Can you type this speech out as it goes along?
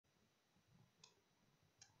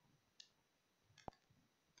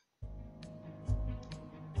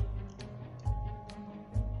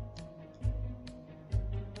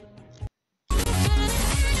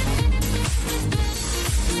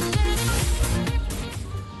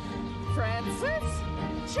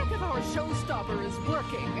check if our showstopper is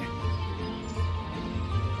working.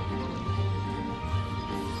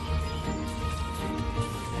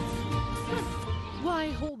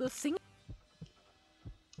 Why hold a singing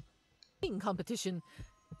competition?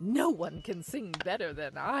 No one can sing better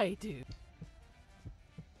than I do.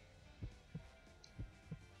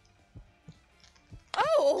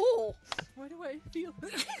 Oh! Why do I feel...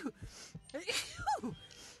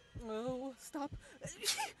 Oh, stop.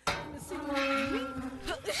 Missing me?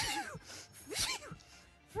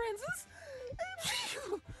 Francis?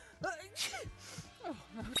 Oh,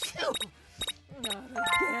 no. Not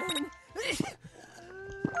again.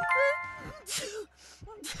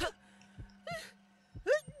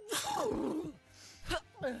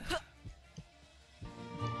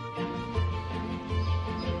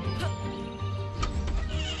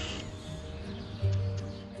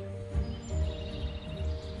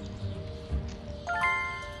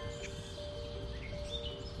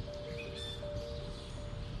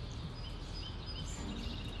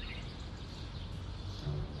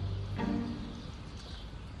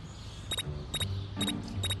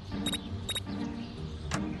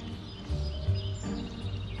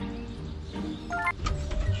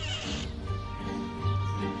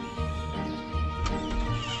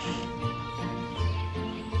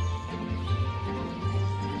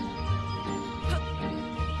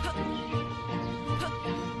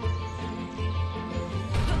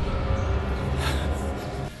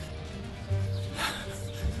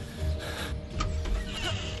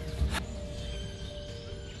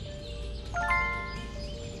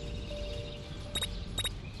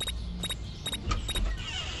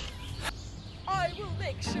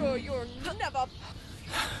 Make sure you're never...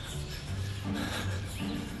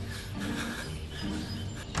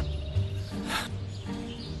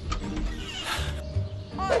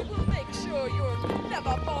 I will make sure you're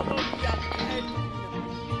never followed again.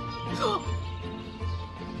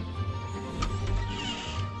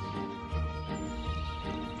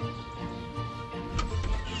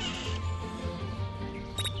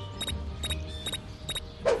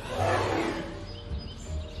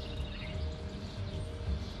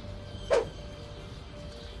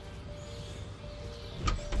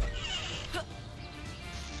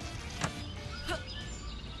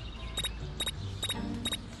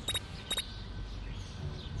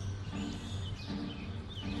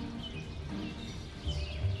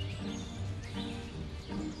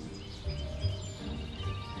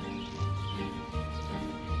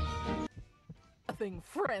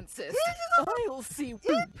 Francis, I'll see.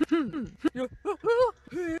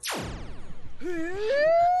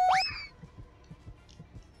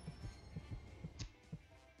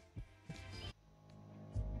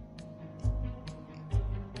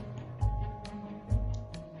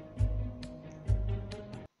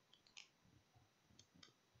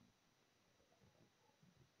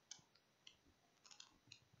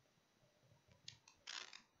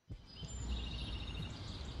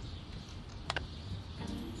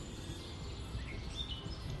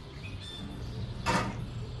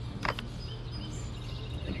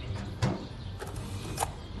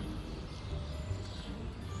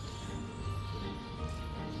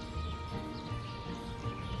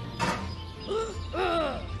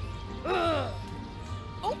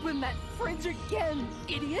 Open that fridge again,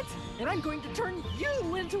 idiot! And I'm going to turn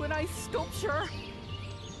you into an ice sculpture!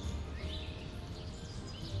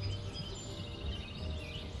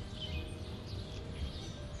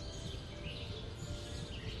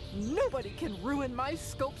 Nobody can ruin my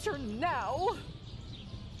sculpture now!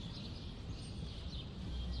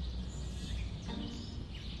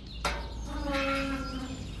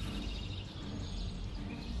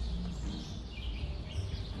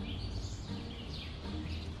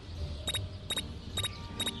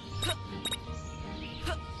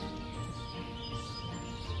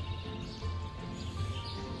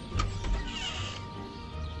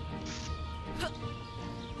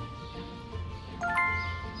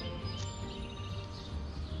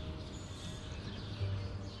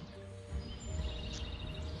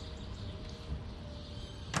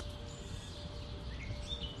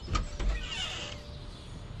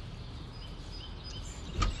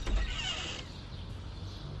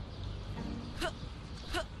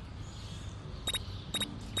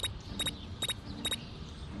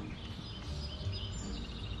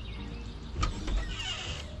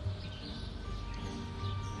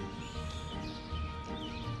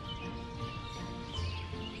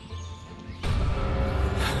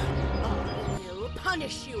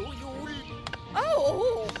 Punish you, you...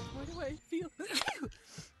 Oh! Why do I feel...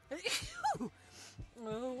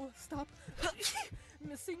 Oh, stop.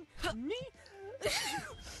 Missing me?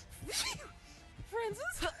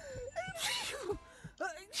 Francis?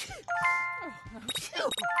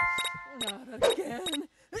 Not again.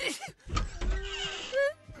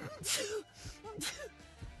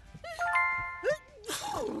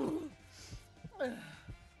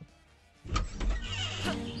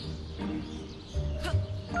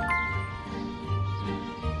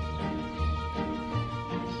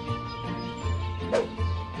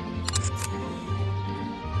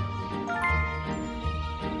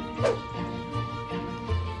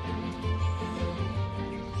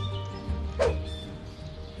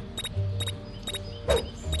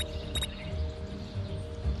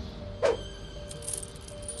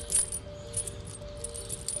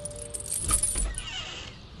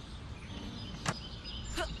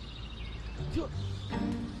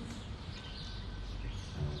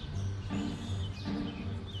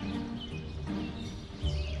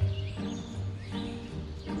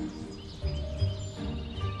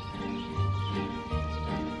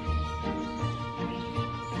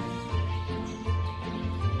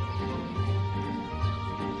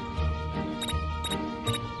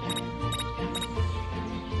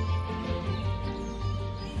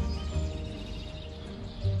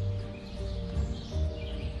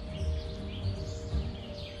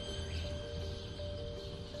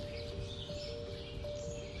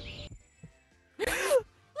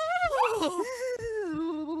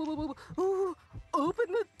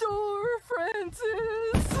 Open the door,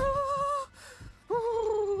 Francis!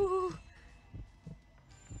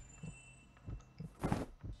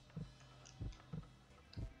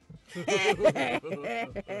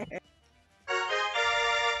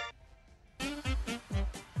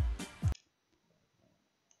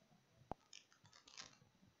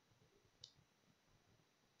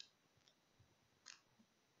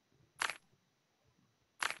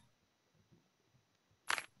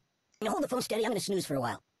 Hold the phone steady. I'm gonna snooze for a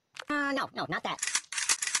while. No, not that.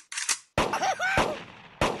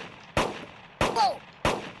 Whoa!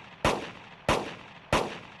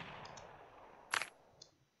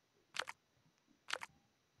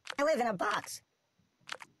 I live in a box.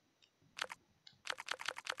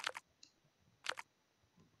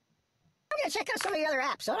 I'm gonna check out some of the other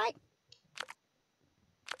apps, alright?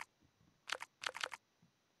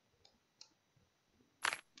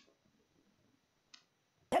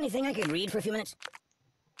 Anything I could read for a few minutes?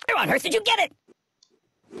 Where on earth did you get it?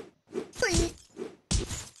 Please.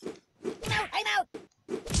 I'm out!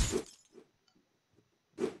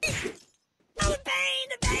 Oh, the pain!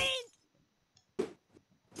 The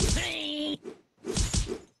pain!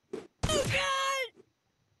 Oh, God!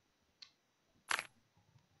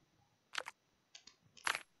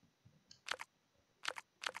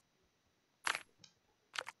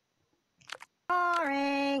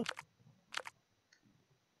 Boring!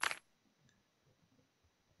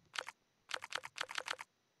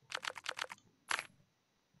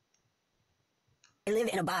 I live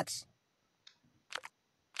in a box.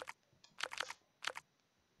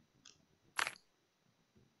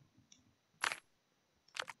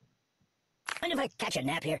 Mind if I catch a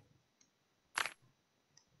nap here?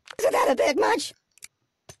 Isn't that a bit much?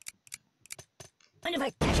 Mind if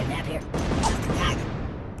I catch a nap here?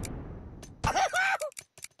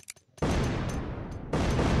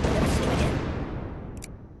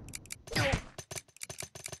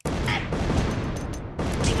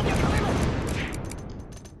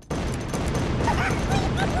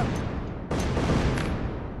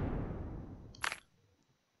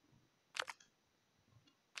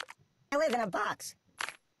 I live in a box.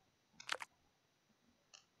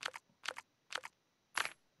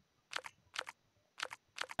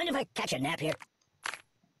 Mind if I catch a nap here?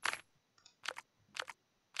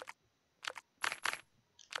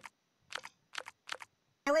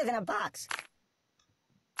 I live in a box.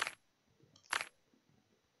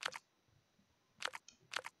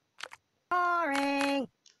 Boring.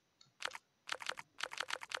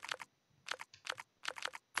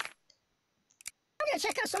 I'm gonna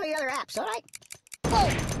check out some of the other apps, alright? Whoa!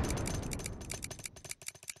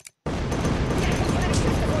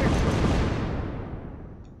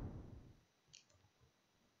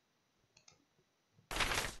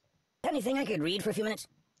 Anything I could read for a few minutes?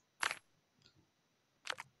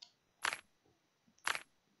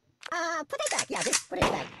 Put it back. Yeah, just put it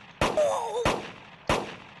back. Whoa!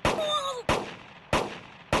 Whoa!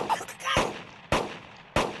 Oh, God!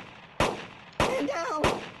 No!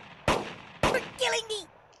 You're killing me!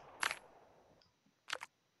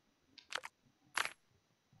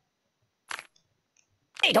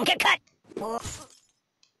 Hey, don't get cut! Whoa.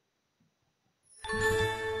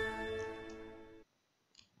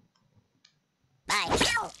 Bye.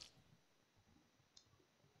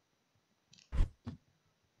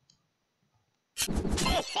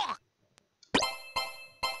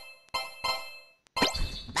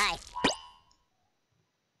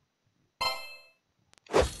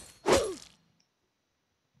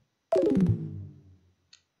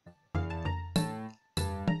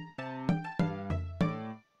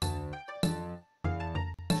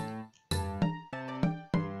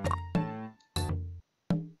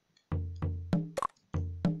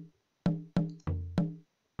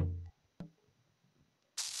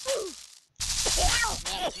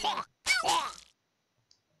 Bye.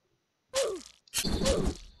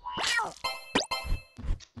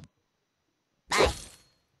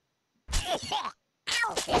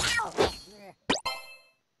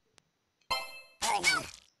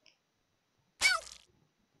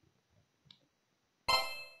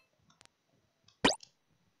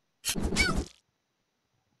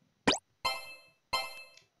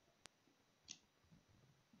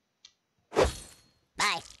 Bye.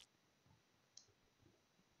 Bye.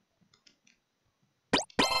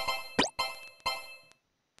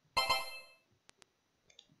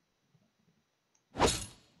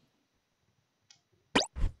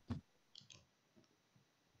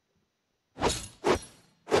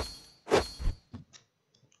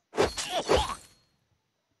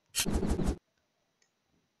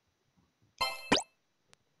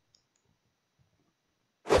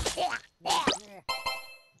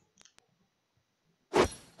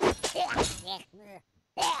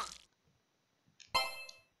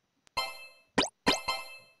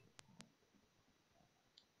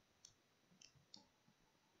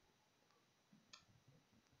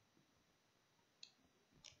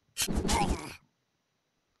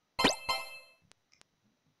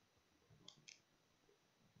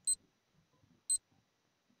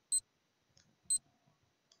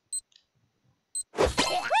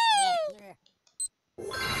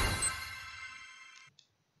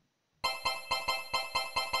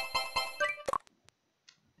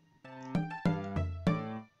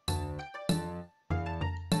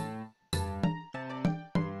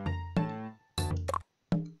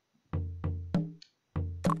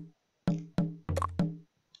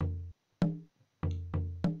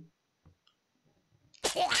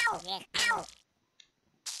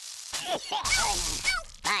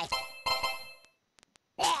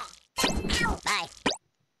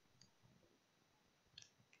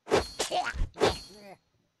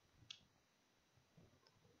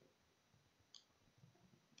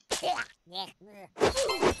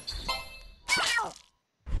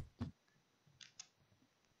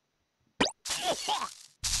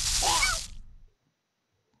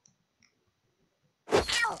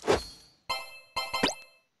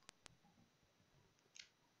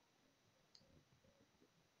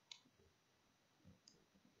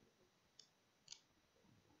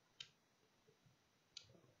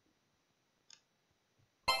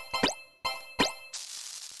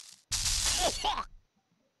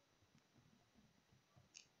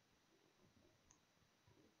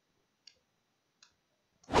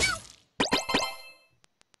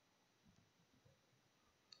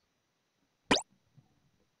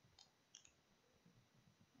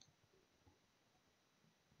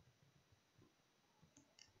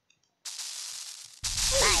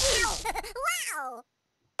 Wow!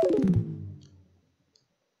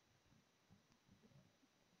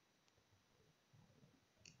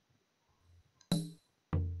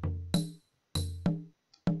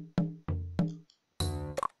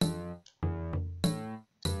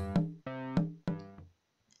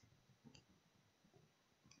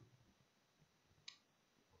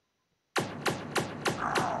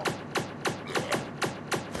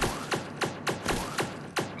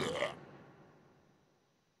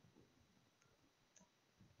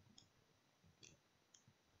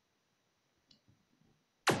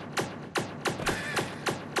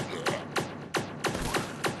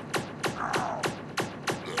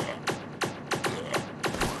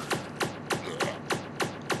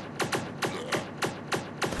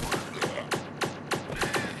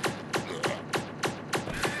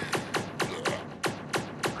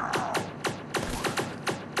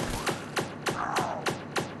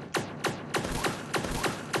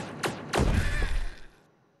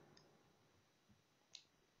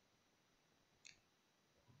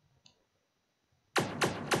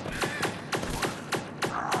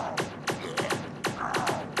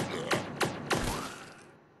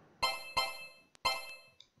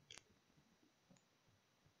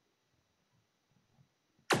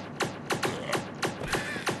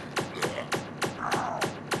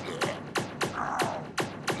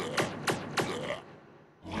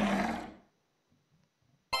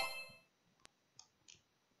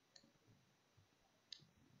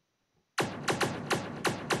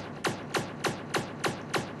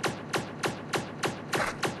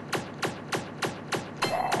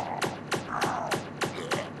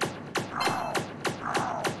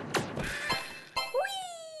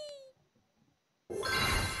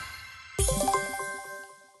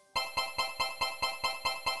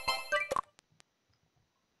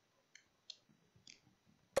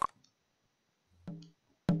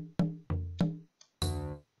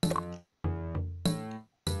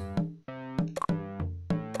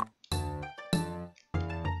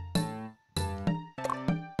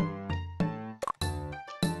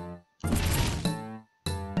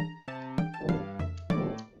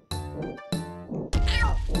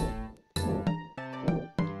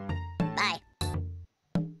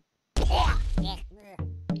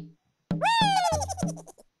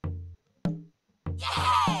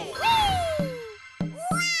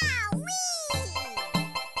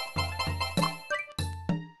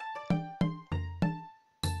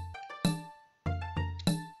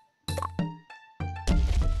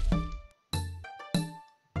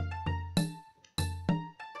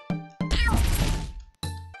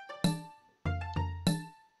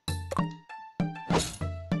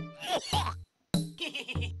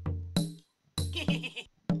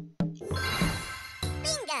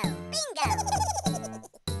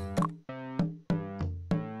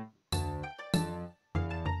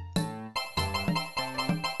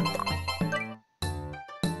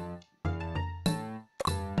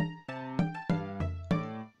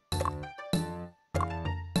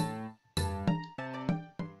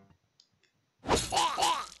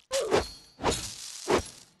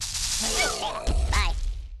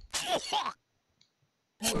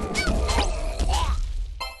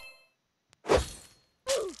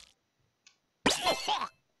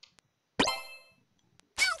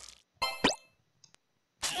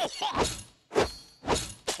 Ow!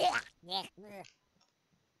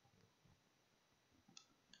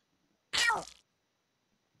 Ow!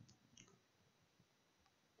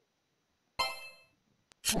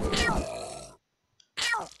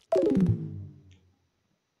 Ow!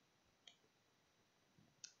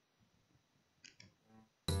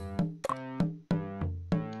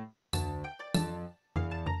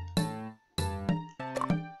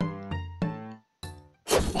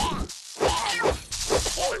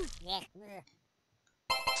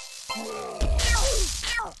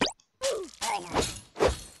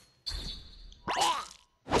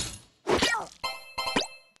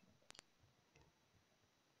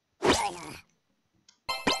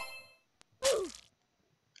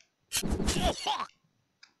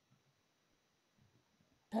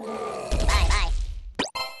 Bye bye.